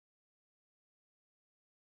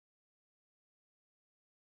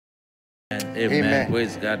Amen.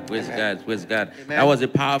 Praise God, praise God, praise God. Amen. That was a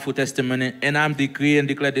powerful testimony. And I'm decree and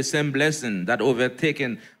declare the same blessing that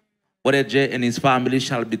overtaken Brother Jay and his family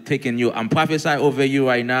shall be taken you. I'm prophesying over you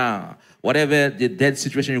right now. Whatever the dead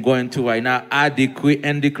situation you're going through right now, I decree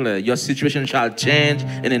and declare your situation shall change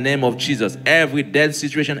in the name of Jesus. Every dead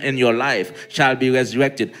situation in your life shall be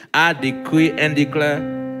resurrected. I decree and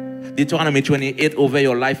declare Deuteronomy 28 over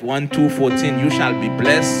your life, 1-2-14. You shall be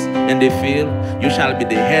blessed in the field. You shall be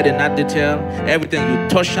the head and not the tail. Everything you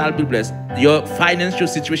touch shall be blessed. Your financial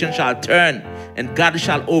situation shall turn, and God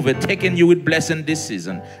shall overtake you with blessing this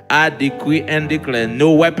season. I decree and declare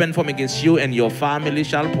no weapon formed against you and your family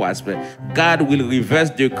shall prosper. God will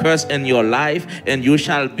reverse the curse in your life, and you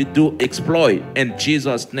shall do exploit in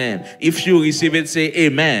Jesus' name. If you receive it, say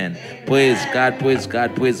amen. Praise God, praise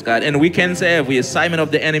God, praise God. And we can say every assignment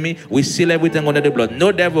of the enemy, we seal everything under the blood.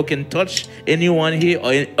 No devil can touch anyone here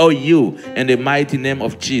or you in the mighty name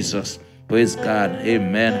of Jesus. Praise God.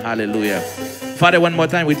 Amen. Hallelujah. Father, one more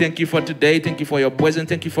time, we thank you for today. Thank you for your presence.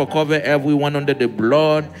 Thank you for covering everyone under the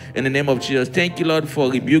blood in the name of Jesus. Thank you, Lord, for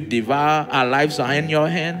rebuke, devour. Our lives are in your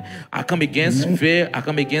hand. I come against fear. I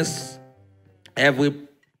come against every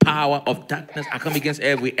power of darkness. I come against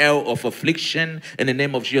every arrow of affliction in the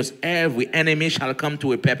name of Jesus. Every enemy shall come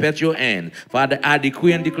to a perpetual end. Father, I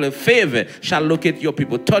decree and declare favor shall locate your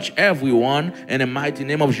people. Touch everyone in the mighty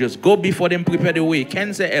name of Jesus. Go before them, prepare the way.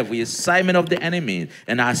 Cancel every assignment of the enemy.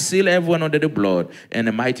 And I seal everyone under the blood in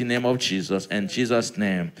the mighty name of Jesus. In Jesus'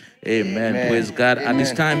 name, amen. Praise God. Amen. At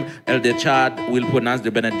this time, Elder Chad will pronounce the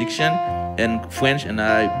benediction in French, and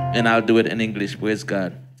I'll do it in English. Praise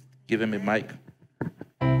God. Give him a mic.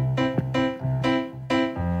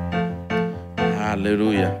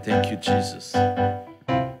 Hallelujah. Thank you, Jesus.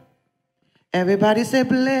 Everybody say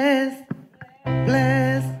bless,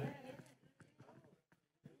 bless.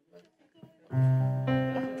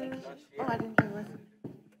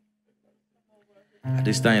 At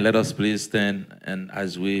this time, let us please stand, and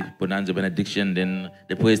as we pronounce the benediction, then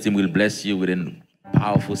the praise team will bless you with a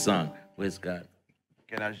powerful song. Praise God.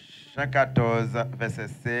 Jean 14, verset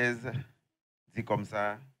 16, dit comme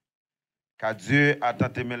ça, car Dieu a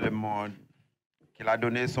tant aimé le monde qu'il a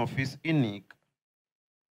donné son Fils unique,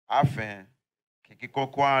 afin que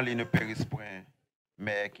quiconque croit en lui ne périsse point,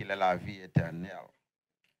 mais qu'il ait la vie éternelle.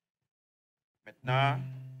 Maintenant,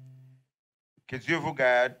 que Dieu vous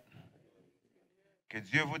garde, que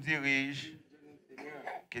Dieu vous dirige,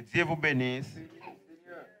 que Dieu vous bénisse,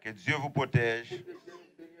 que Dieu vous protège,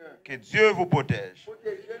 que Dieu vous protège,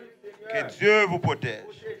 que Dieu vous protège.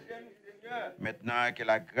 Maintenant, que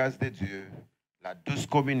la grâce de Dieu, la douce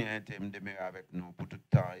communion intime demeure avec nous pour tout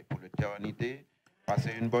temps et pour l'éternité. Passez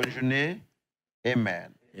une bonne journée. Amen.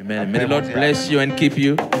 Amen. May the Lord bless you and keep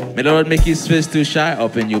you. May the Lord make his face to shine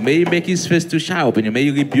upon you. May he make his face to shine upon you. May he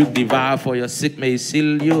rebuke, devour for your sick. May he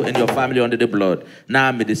seal you and your family under the blood.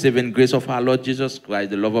 Now may the saving grace of our Lord Jesus Christ,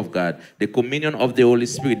 the love of God, the communion of the Holy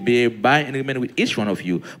Spirit be by and remain with each one of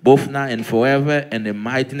you, both now and forever, in the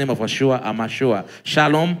mighty name of Yeshua, Amashua.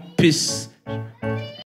 Shalom, peace.